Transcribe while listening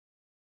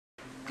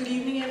Good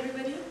evening,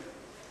 everybody.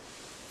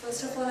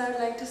 First of all, I would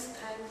like to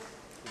thank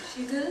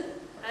Sheetal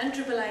and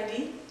Triple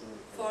ID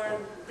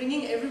for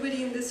bringing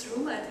everybody in this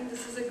room. I think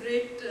this is a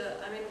great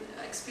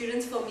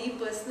experience for me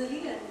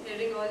personally, and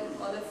hearing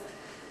all of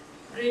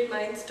great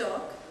minds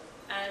talk.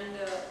 And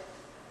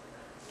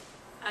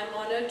I'm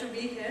honored to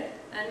be here.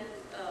 And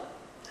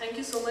thank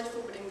you so much for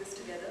putting this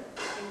together. I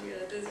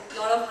think there's a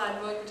lot of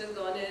hard work which has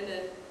gone in,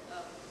 and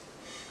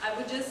I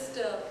would just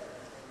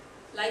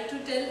like to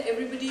tell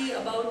everybody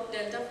about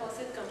Delta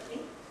Faucet Company.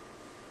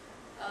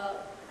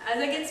 As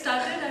I get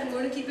started, I'm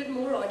going to keep it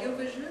more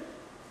audio-visual.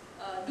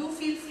 Do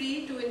feel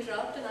free to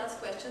interrupt and ask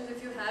questions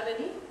if you have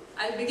any.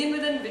 I'll begin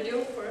with a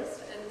video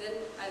first, and then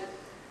I'll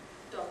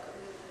talk a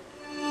little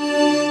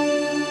bit.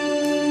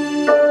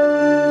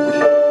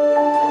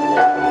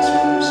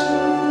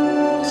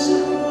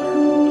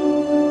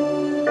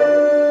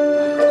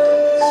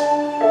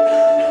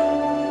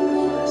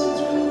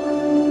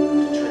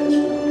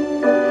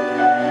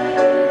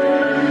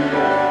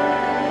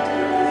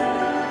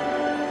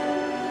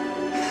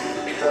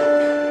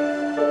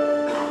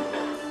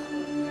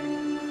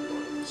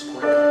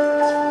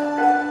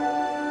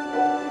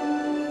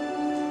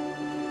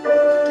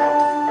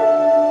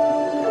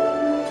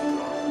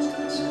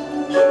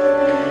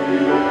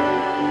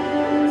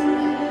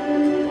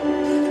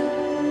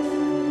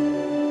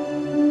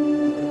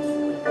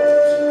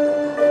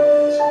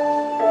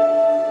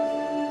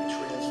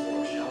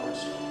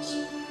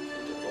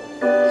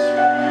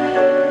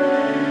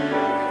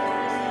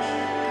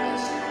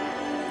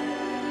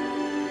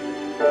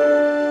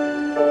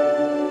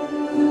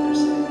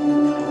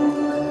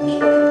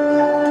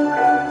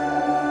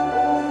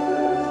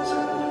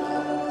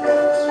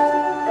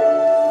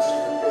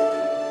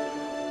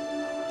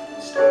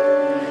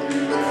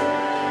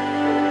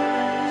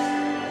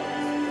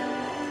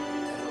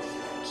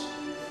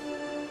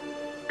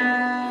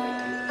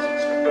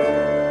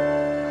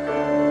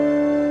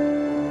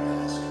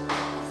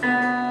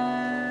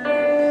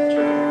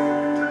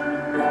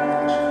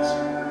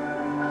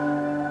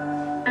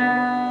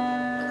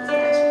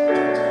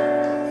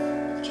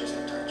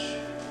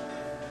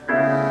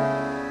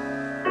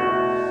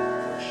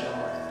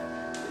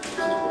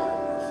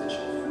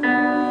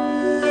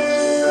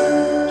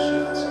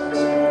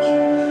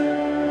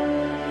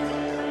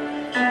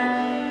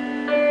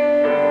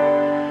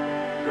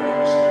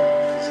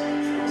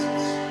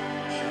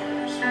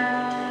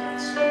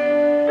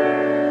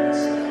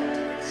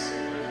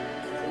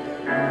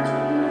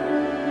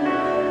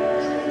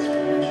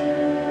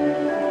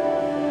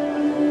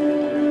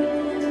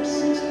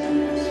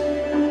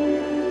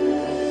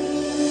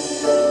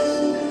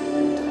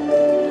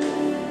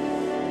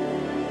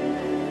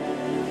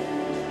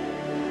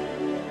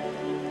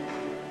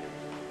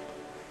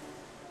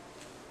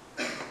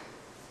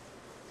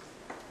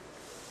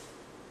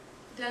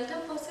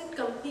 Delta Faucet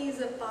Company is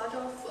a part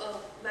of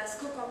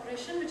Masco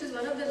Corporation, which is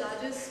one of the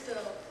largest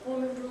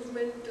home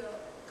improvement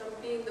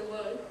company in the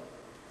world,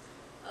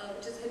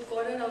 which is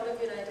headquartered out of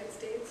the United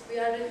States. We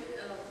are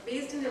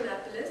based in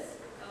Annapolis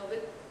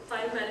with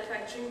 5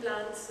 manufacturing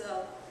plants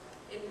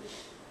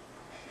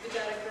which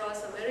are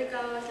across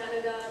America,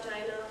 Canada,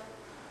 China.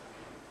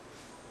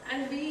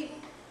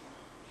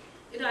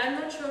 And I'm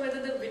not sure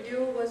whether the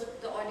audio was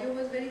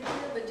very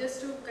clear, but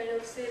just to kind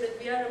of say that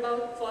we are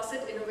about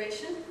faucet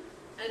innovation,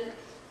 and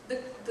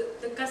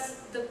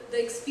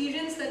the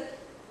experience that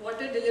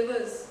water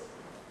delivers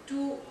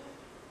to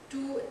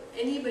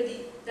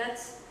anybody,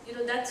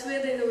 that's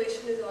where the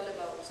innovation is all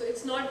about. So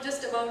it's not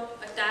just about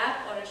a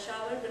tap or a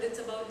shower, but it's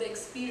about the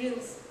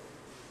experience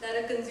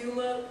that a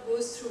consumer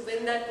goes through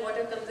when that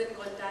water comes in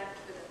contact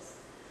with us.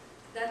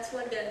 That's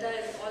what Delta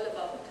is all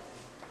about.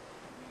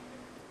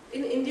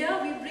 In India,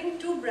 we bring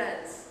 2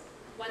 brands.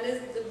 One is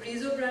the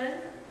Brizo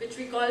brand, which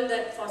we call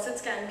that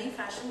faucets can be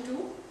fashion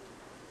too.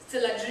 It's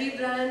a luxury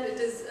brand. It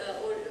is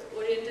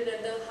oriented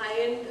at the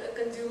high-end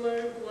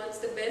consumer who wants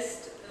the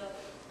best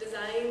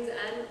designs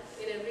and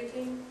in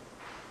everything.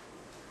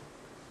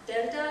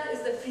 Delta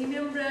is the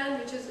premium brand,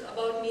 which is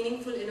about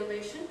meaningful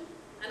innovation.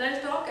 And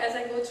I'll talk, as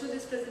I go through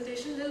this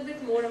presentation, a little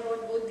bit more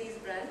about both these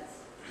brands.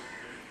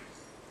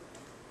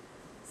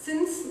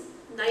 Since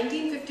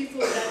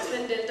 1954, that's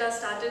when Delta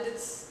started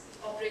its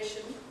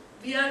operation,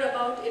 we are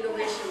about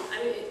innovation.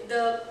 I mean,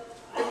 the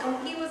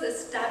company was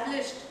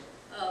established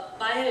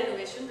by an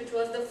innovation, which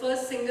was the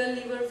first single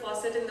lever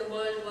faucet in the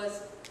world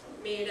was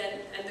made,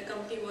 and the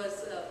company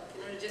was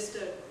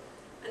registered.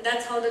 And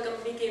that's how the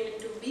company came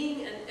into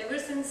being, and ever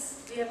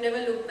since we have never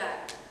looked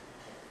back.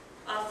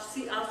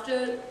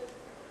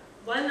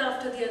 One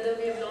after the other,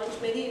 we have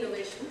launched many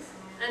innovations,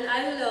 and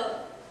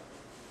I'll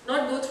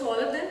not go through all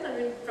of them. I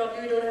mean,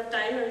 probably we don't have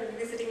time, and we'll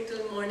be sitting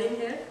until morning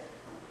here.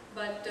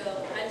 But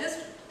I'll just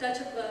touch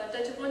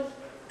upon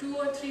 2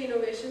 or 3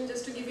 innovations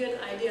just to give you an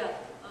idea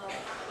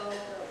about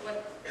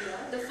what we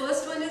are. The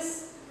first one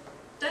is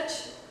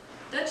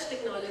touch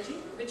technology,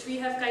 which we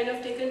have kind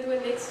of taken to a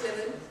next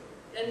level.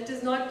 And it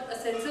is not a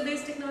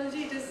sensor-based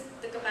technology, it is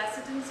the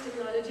capacitance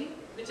technology,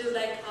 which is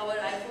like how our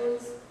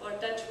iPhones or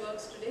touch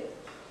works today.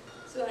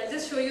 So I'll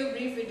just show you a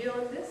brief video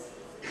on this.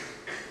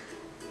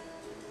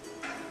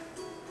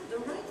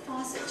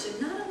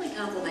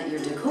 complement your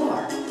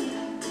decor.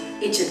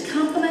 It should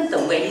complement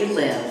the way you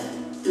live.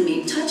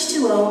 Meet Touch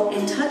 2.0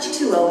 and Touch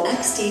 2.0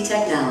 XT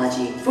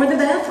technology for the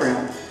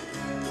bathroom.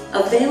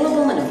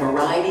 Available in a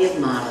variety of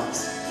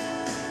models.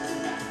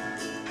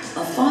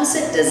 A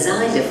faucet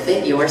designed to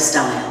fit your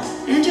style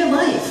and your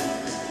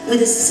life.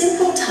 With a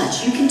simple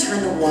touch, you can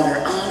turn the water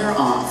on or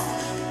off.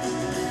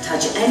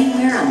 Touch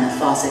anywhere on the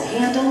faucet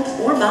handle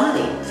or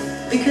body,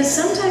 because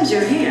sometimes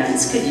your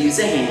hands could use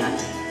a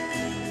hand.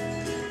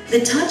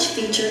 The touch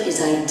feature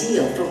is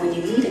ideal for when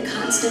you need a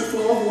constant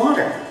flow of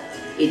water.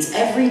 It's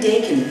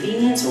everyday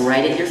convenience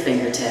right at your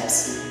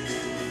fingertips.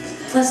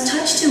 Plus,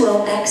 Touch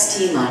 2.0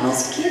 XT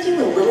models give you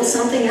a little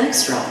something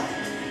extra.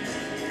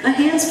 A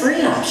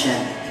hands-free option.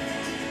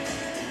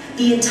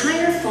 The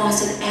entire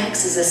faucet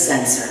acts as a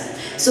sensor,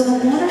 so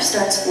the water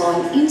starts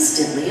flowing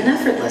instantly and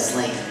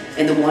effortlessly,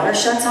 and the water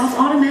shuts off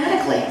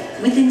automatically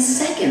within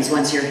seconds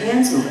once your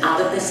hands move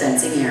out of the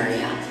sensing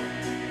area.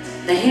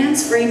 The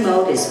hands-free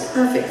mode is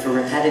perfect for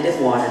repetitive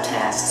water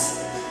tasks.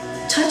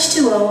 Touch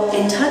 2.0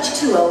 and Touch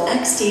 2.0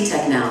 XT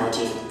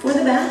technology for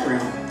the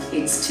bathroom.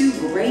 It's two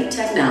great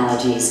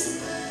technologies.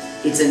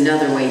 It's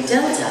another way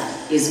Delta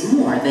is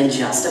more than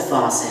just a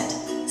faucet.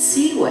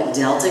 See what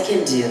Delta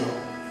can do.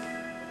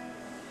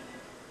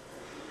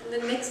 And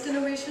the next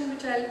innovation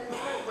which I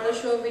want to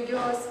show a video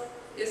of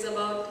is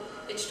about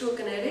H2O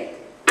Kinetic.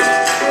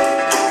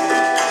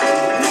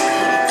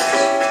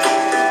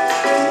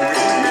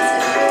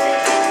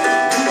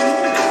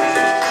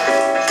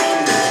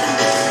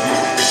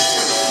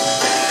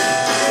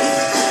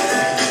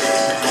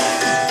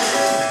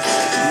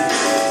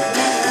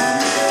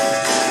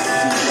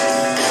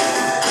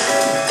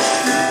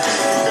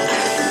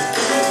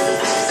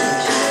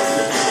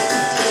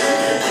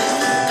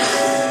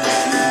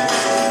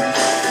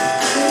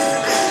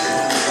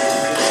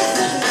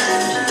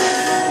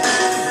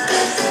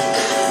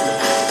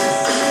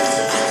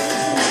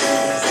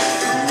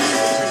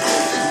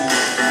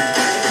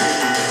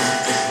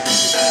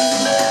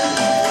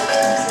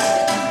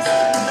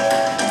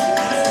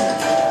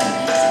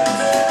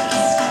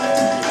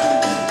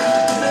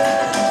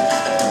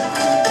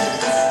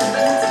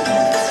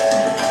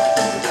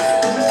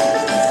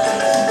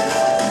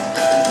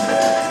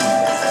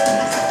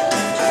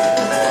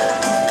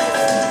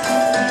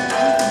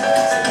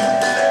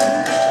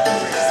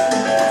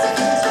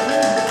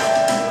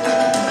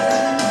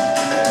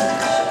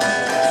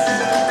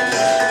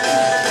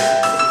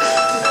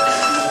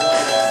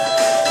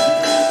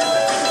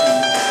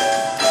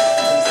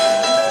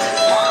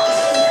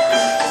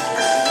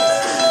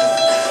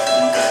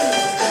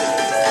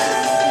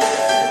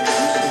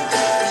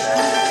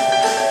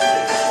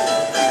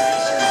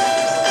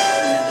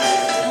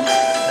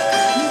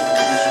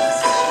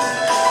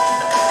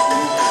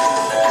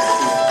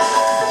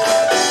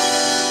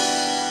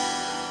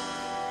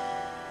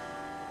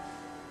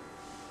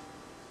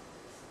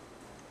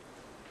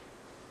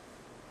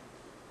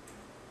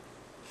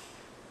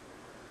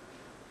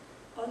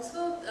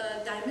 Also,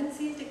 diamond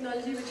seal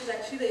technology, which is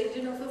actually the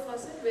engine of a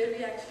faucet, where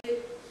we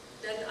actually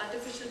that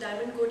artificial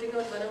diamond coating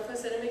on one of our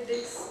ceramic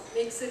discs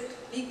makes it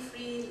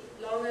leak-free,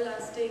 longer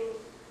lasting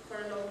for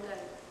a long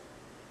time.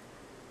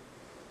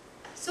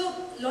 So,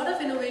 a lot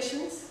of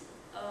innovations.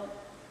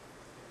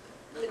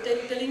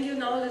 Telling you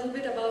now a little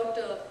bit about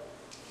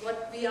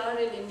what we are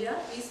in India.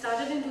 We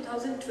started in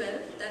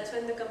 2012. That's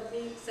when the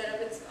company set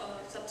up its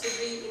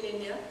subsidiary in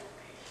India.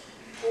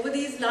 Over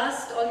these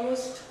last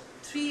almost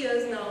 3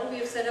 years now, we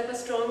have set up a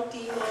strong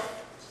team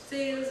of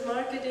sales,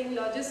 marketing,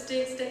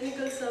 logistics,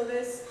 technical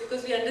service,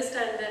 because we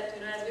understand that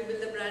as we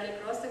build the brand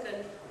across the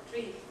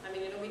country,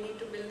 we need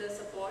to build the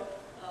support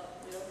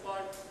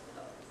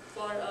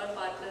for our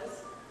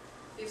partners.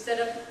 We've set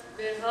up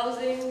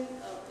warehousing,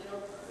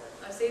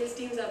 our sales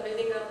teams are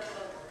building up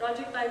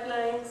project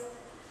pipelines,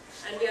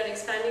 and we are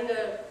expanding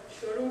our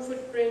showroom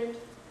footprint.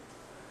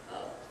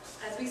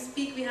 As we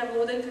speak, we have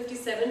more than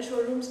 57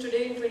 showrooms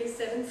today in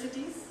 27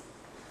 cities.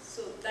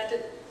 So that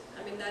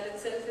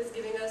itself is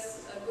giving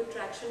us a good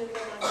traction in the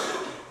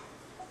market.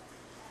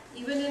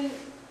 Even in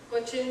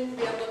Cochin,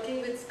 we are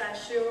working with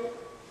Spatio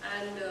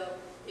and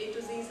A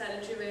to Z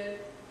sanitary ware,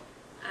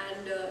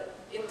 and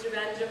in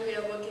Trivandrum, we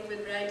are working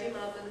with Variety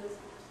Marbles.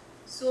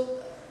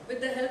 So with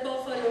the help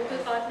of our local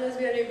partners,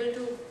 we are able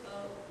to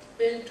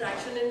build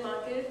traction in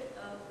market.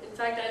 In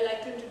fact, I'd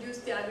like to introduce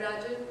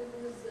Tyagarajan,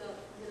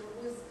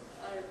 who's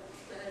our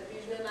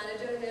regional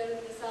manager here in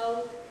the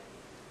south.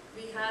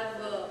 We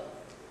have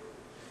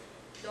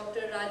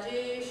Dr.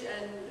 Rajesh,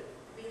 and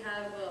we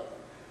have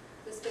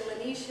Mr.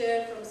 Manish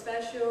here from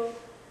Spatio.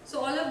 So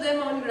all of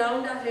them on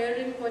ground are here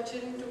in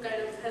Cochin to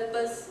kind of help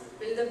us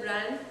build a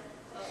brand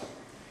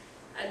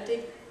and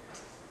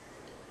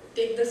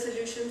take the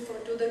solution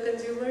to the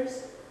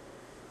consumers.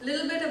 A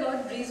little bit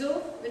about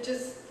Brizo, which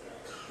is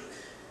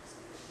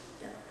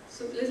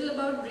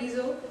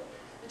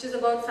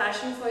about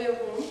fashion for your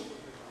home.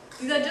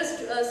 These are just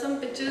some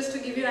pictures to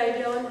give you an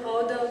idea on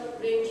how the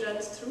range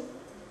runs through.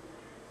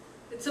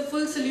 It's a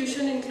full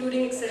solution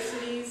including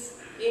accessories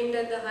aimed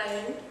at the high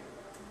end,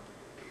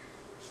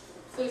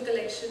 full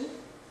collection.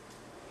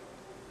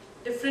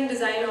 different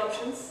design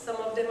options. Some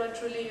of them are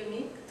truly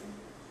unique.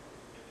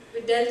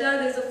 With Delta,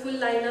 there's a full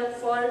lineup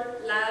for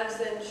labs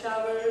and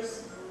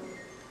showers.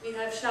 We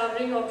have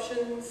showering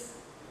options,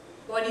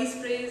 body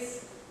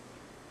sprays,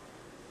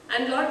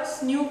 and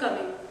lots new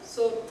coming.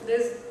 So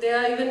there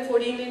are even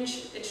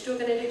 14-inch H2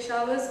 kinetic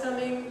showers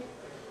coming.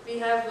 We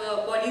have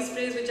body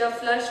sprays which are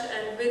flushed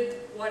and with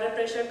water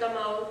pressure come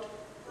out.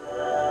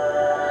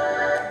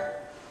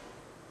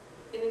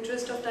 In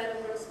interest of time,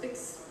 I'm going to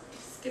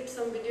skip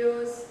some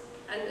videos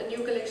and a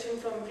new collection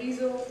from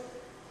Brizo.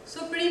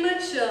 So pretty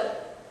much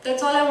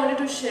that's all I wanted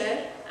to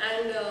share,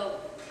 and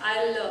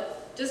I'll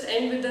just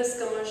end with this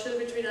commercial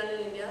which we run in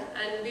India.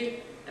 And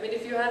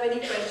if you have any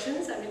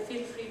questions,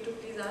 feel free to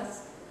please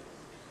ask.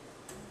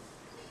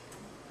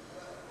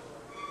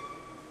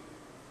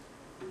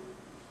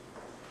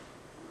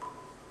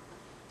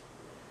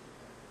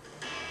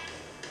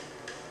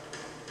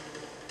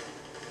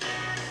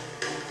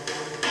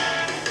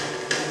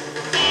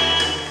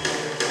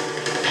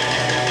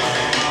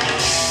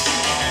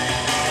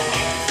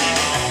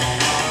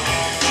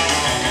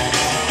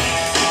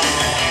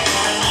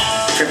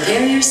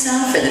 Prepare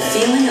yourself for the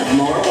feeling of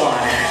more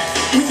water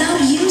without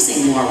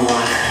using more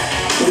water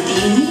with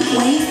the unique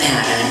wave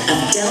pattern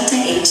of Delta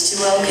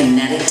H2O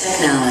kinetic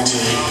technology.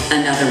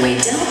 Another way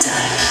Delta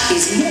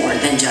is more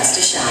than just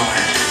a shower.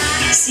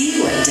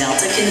 See what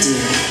Delta can do.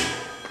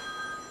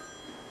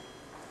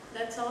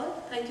 That's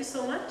all. Thank you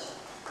so much.